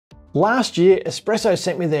Last year, Espresso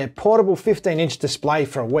sent me their portable 15-inch display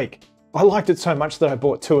for a week. I liked it so much that I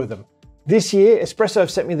bought 2 of them. This year, Espresso have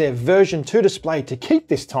sent me their version 2 display to keep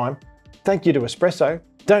this time. Thank you to Espresso.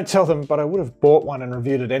 Don't tell them, but I would have bought one and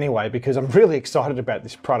reviewed it anyway because I'm really excited about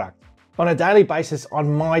this product. On a daily basis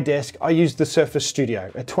on my desk, I use the Surface Studio,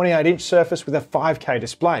 a 28-inch Surface with a 5K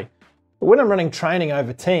display. But when I'm running training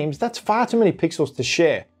over Teams, that's far too many pixels to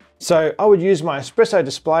share. So I would use my Espresso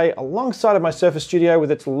display alongside of my Surface Studio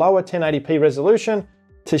with its lower 1080p resolution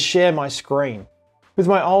to share my screen. With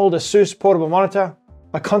my old Asus portable monitor,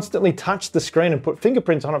 I constantly touched the screen and put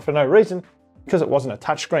fingerprints on it for no reason because it wasn't a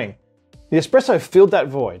touchscreen. The Espresso filled that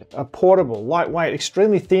void, a portable, lightweight,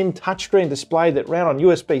 extremely thin touchscreen display that ran on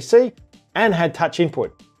USB-C and had touch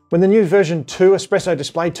input. When the new version 2 Espresso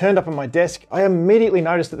display turned up on my desk, I immediately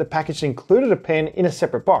noticed that the package included a pen in a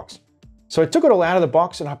separate box. So I took it all out of the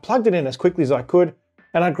box and I plugged it in as quickly as I could,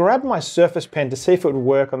 and I grabbed my Surface Pen to see if it would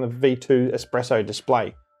work on the V2 Espresso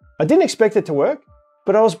display. I didn't expect it to work,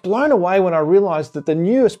 but I was blown away when I realized that the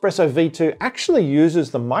new Espresso V2 actually uses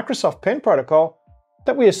the Microsoft Pen protocol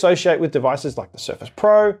that we associate with devices like the Surface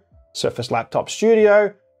Pro, Surface Laptop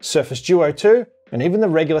Studio, Surface Duo 2, and even the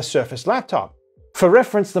regular Surface laptop. For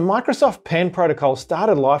reference, the Microsoft Pen protocol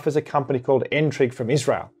started life as a company called Entrig from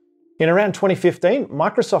Israel. In around 2015,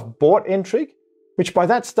 Microsoft bought Entrig, which by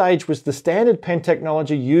that stage was the standard pen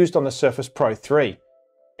technology used on the Surface Pro 3.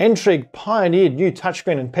 Entrig pioneered new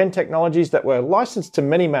touchscreen and pen technologies that were licensed to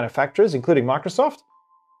many manufacturers, including Microsoft.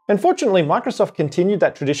 And fortunately, Microsoft continued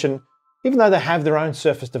that tradition. Even though they have their own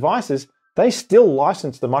Surface devices, they still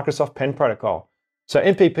license the Microsoft Pen protocol. So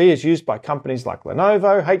MPP is used by companies like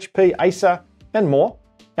Lenovo, HP, Acer, and more.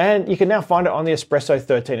 And you can now find it on the Espresso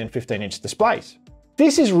 13 and 15-inch displays.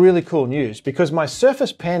 This is really cool news because my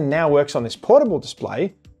Surface Pen now works on this portable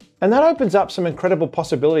display, and that opens up some incredible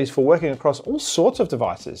possibilities for working across all sorts of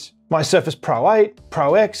devices. My Surface Pro 8,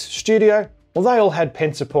 Pro X, Studio, well, they all had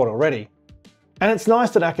pen support already. And it's nice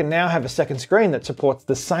that I can now have a second screen that supports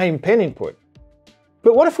the same pen input.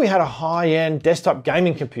 But what if we had a high-end desktop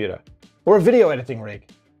gaming computer or a video editing rig?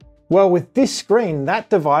 Well, with this screen, that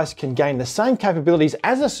device can gain the same capabilities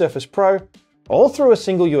as a Surface Pro, all through a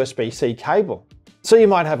single USB-C cable. So you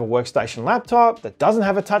might have a workstation laptop that doesn't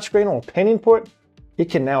have a touchscreen or pen input.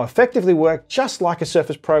 It can now effectively work just like a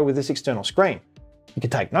Surface Pro with this external screen. You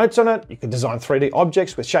can take notes on it, you can design 3D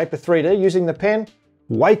objects with Shaper 3D using the pen,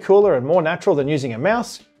 way cooler and more natural than using a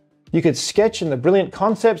mouse. You could sketch in the Brilliant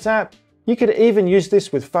Concepts app. You could even use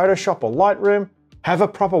this with Photoshop or Lightroom, have a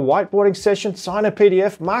proper whiteboarding session, sign a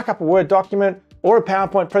PDF, mark up a Word document, or a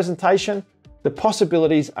PowerPoint presentation. The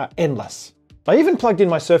possibilities are endless. I even plugged in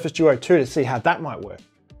my Surface Duo 2 to see how that might work.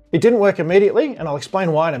 It didn't work immediately, and I'll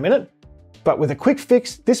explain why in a minute. But with a quick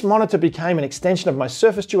fix, this monitor became an extension of my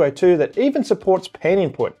Surface Duo 2 that even supports pen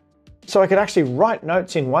input. So I could actually write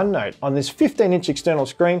notes in OneNote on this 15-inch external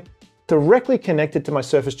screen directly connected to my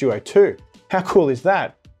Surface Duo 2. How cool is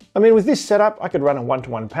that? I mean, with this setup, I could run a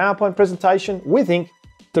one-to-one PowerPoint presentation with ink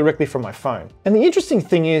directly from my phone. And the interesting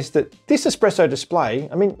thing is that this Espresso display,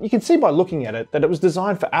 I mean, you can see by looking at it that it was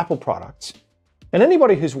designed for Apple products. And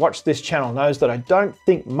anybody who's watched this channel knows that I don't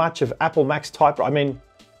think much of Apple Macs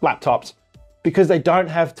laptops, because they don't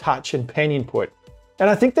have touch and pen input. And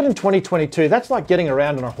I think that in 2022, that's like getting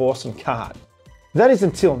around on a horse and cart. That is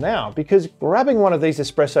until now, because grabbing one of these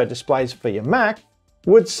Espresso displays for your Mac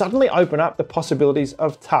would suddenly open up the possibilities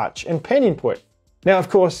of touch and pen input. Now, of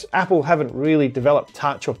course, Apple haven't really developed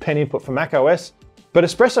touch or pen input for macOS, but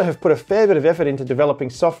Espresso have put a fair bit of effort into developing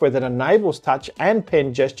software that enables touch and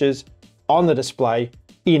pen gestures on the display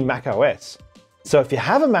in macOS. So if you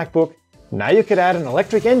have a MacBook, now you could add an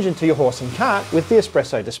electric engine to your horse and cart with the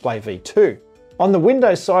Espresso Display V2. On the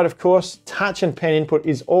Windows side, of course, touch and pen input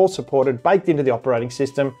is all supported, baked into the operating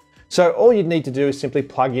system. So all you'd need to do is simply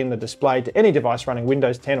plug in the display to any device running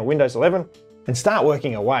Windows 10 or Windows 11 and start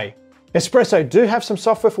working away. Espresso do have some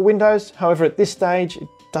software for Windows. However, at this stage, it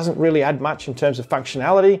doesn't really add much in terms of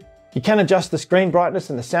functionality. You can adjust the screen brightness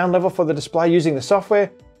and the sound level for the display using the software,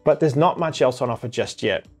 but there's not much else on offer just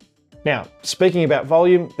yet. Now, speaking about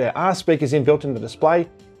volume, there are speakers inbuilt in the display.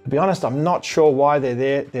 To be honest, I'm not sure why they're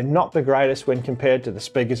there. They're not the greatest when compared to the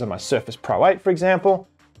speakers on my Surface Pro 8, for example.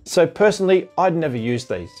 So personally, I'd never use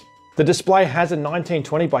these. The display has a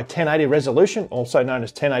 1920 by 1080 resolution, also known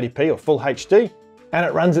as 1080p or Full HD, and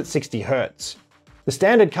it runs at 60 Hz. The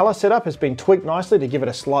standard color setup has been tweaked nicely to give it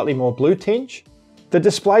a slightly more blue tinge. The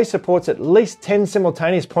display supports at least 10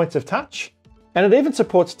 simultaneous points of touch, and it even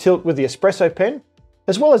supports tilt with the Espresso pen,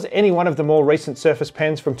 as well as any one of the more recent Surface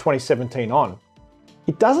pens from 2017 on.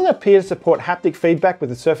 It doesn't appear to support haptic feedback with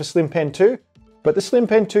the Surface Slim Pen 2, but the Slim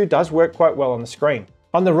Pen 2 does work quite well on the screen.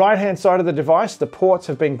 On the right-hand side of the device, the ports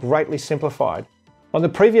have been greatly simplified. On the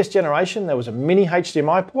previous generation, there was a mini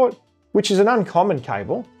HDMI port, which is an uncommon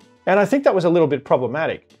cable, and I think that was a little bit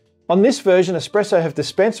problematic. On this version, Espresso have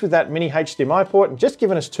dispensed with that mini HDMI port and just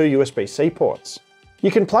given us two USB-C ports.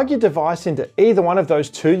 You can plug your device into either one of those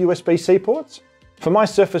two USB-C ports. For my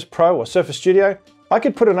Surface Pro or Surface Studio, I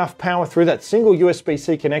could put enough power through that single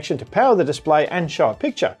USB-C connection to power the display and show a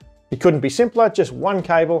picture. It couldn't be simpler, just one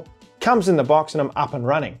cable, comes in the box and I'm up and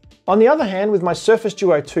running. On the other hand, with my Surface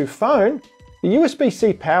Duo 2 phone, the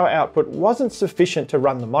USB-C power output wasn't sufficient to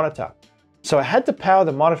run the monitor. So I had to power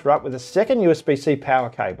the monitor up with a second USB-C power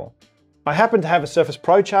cable. I happened to have a Surface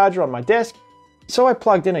Pro charger on my desk, so I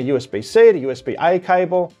plugged in a USB-C to USB-A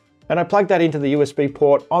cable, and I plugged that into the USB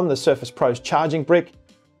port on the Surface Pro's charging brick,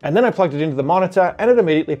 and then I plugged it into the monitor and it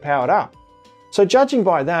immediately powered up. So judging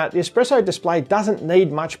by that, the Espresso display doesn't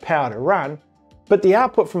need much power to run, but the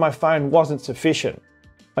output from my phone wasn't sufficient.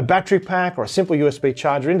 A battery pack or a simple USB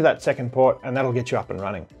charger into that second port and that'll get you up and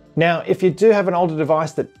running. Now, if you do have an older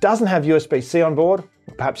device that doesn't have USB-C on board,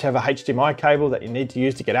 or perhaps you have a HDMI cable that you need to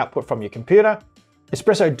use to get output from your computer,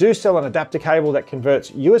 Espresso do sell an adapter cable that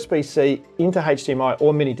converts USB-C into HDMI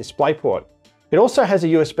or mini DisplayPort. It also has a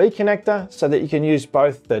USB connector so that you can use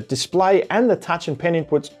both the display and the touch and pen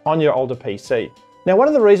inputs on your older PC. Now, one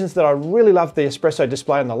of the reasons that I really loved the Espresso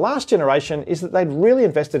display in the last generation is that they'd really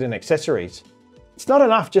invested in accessories. It's not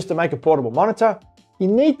enough just to make a portable monitor. You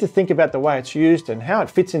need to think about the way it's used and how it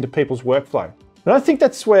fits into people's workflow. And I think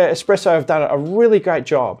that's where Espresso have done a really great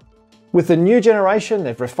job. With the new generation,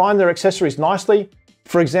 they've refined their accessories nicely.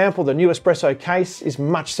 For example, the new Espresso case is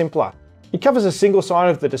much simpler. It covers a single side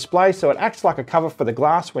of the display, so it acts like a cover for the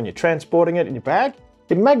glass when you're transporting it in your bag.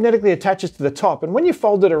 It magnetically attaches to the top, and when you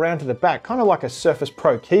fold it around to the back, kind of like a Surface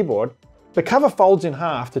Pro keyboard, the cover folds in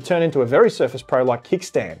half to turn into a very Surface Pro-like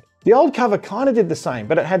kickstand. The old cover kind of did the same,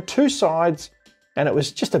 but it had two sides, and it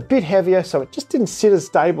was just a bit heavier, so it just didn't sit as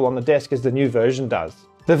stable on the desk as the new version does.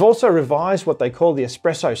 They've also revised what they call the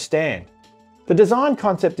Espresso stand. The design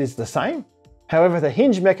concept is the same, however the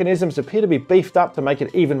hinge mechanisms appear to be beefed up to make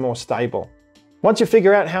it even more stable. Once you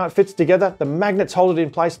figure out how it fits together, the magnets hold it in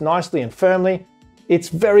place nicely and firmly. It's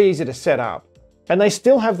very easy to set up. And they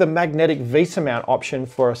still have the magnetic VESA mount option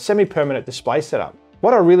for a semi-permanent display setup.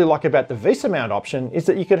 What I really like about the VESA mount option is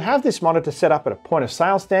that you could have this monitor set up at a point of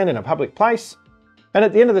sale stand in a public place, and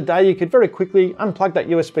at the end of the day you could very quickly unplug that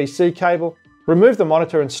USB-C cable, remove the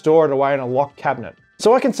monitor and store it away in a locked cabinet.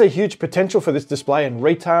 So I can see huge potential for this display in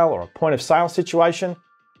retail or a point of sale situation.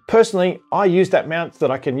 Personally, I use that mount so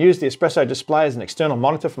that I can use the Espresso display as an external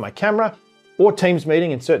monitor for my camera or Teams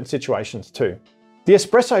meeting in certain situations too. The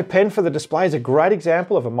Espresso pen for the display is a great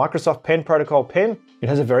example of a Microsoft Pen Protocol pen. It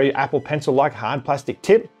has a very Apple Pencil-like hard plastic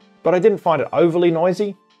tip, but I didn't find it overly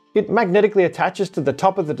noisy. It magnetically attaches to the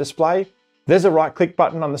top of the display. There's a right-click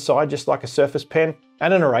button on the side just like a Surface Pen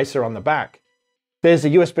and an eraser on the back. There's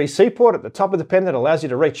a USB-C port at the top of the pen that allows you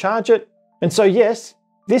to recharge it. And so yes,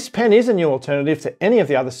 this pen is a new alternative to any of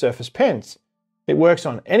the other Surface Pens. It works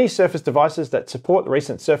on any Surface devices that support the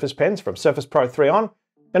recent Surface Pens from Surface Pro 3 on,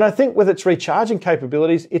 and I think with its recharging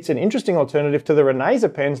capabilities, it's an interesting alternative to the Renaser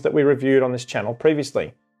pens that we reviewed on this channel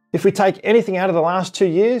previously. If we take anything out of the last 2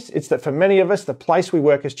 years, it's that for many of us, the place we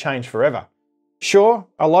work has changed forever. Sure,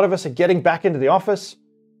 a lot of us are getting back into the office,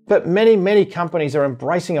 but many companies are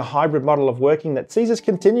embracing a hybrid model of working that sees us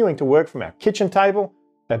continuing to work from our kitchen table,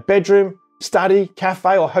 our bedroom, study,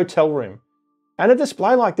 cafe, or hotel room. And a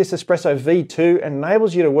display like this Espresso V2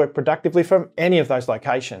 enables you to work productively from any of those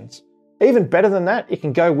locations. Even better than that, it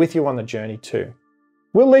can go with you on the journey too.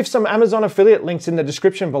 We'll leave some Amazon affiliate links in the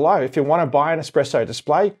description below if you want to buy an Espresso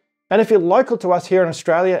display. And if you're local to us here in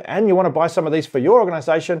Australia and you want to buy some of these for your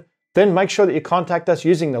organisation, then make sure that you contact us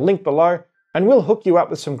using the link below and we'll hook you up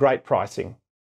with some great pricing.